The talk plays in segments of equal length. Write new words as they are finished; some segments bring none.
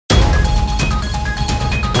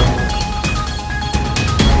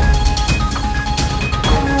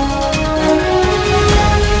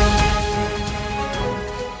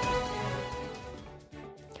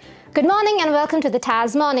Good morning and welcome to the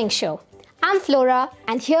TAS Morning Show. I'm Flora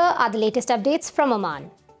and here are the latest updates from Oman.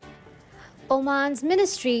 Oman's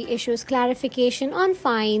ministry issues clarification on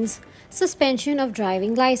fines, suspension of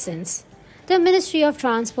driving license. The Ministry of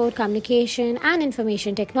Transport, Communication and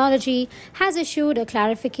Information Technology has issued a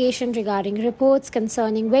clarification regarding reports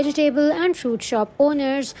concerning vegetable and fruit shop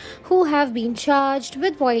owners who have been charged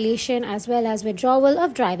with violation as well as withdrawal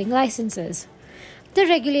of driving licenses. The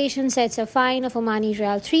regulation sets a fine of Omani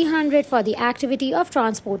Rial 300 for the activity of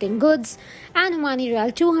transporting goods and Omani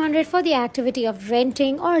Rial 200 for the activity of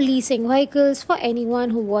renting or leasing vehicles for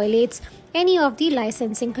anyone who violates any of the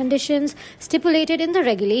licensing conditions stipulated in the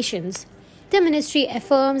regulations. The ministry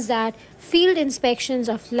affirms that field inspections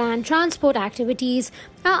of land transport activities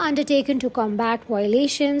are undertaken to combat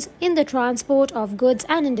violations in the transport of goods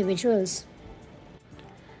and individuals.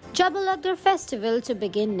 Jewellery Festival to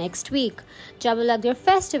begin next week. Jewellery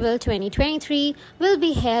Festival 2023 will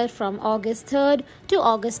be held from August 3rd to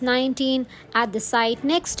August 19 at the site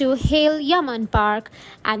next to Hale Yaman Park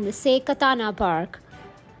and the Sheikh Katana Park.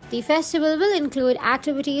 The festival will include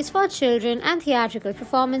activities for children and theatrical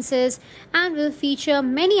performances and will feature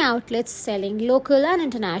many outlets selling local and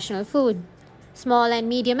international food. Small and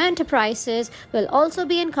medium enterprises will also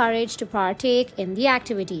be encouraged to partake in the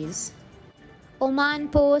activities. Oman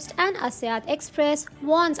Post and Asyad Express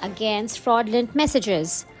warns against fraudulent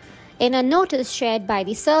messages. In a notice shared by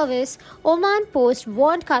the service, Oman Post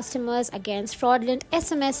warned customers against fraudulent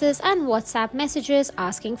SMSs and WhatsApp messages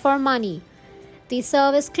asking for money. The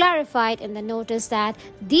service clarified in the notice that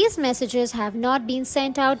these messages have not been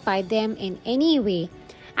sent out by them in any way,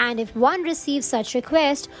 and if one receives such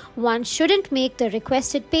request, one shouldn't make the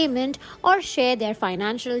requested payment or share their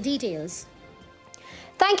financial details.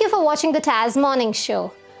 Thank you for watching the TAS Morning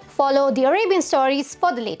Show. Follow the Arabian Stories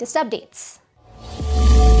for the latest updates.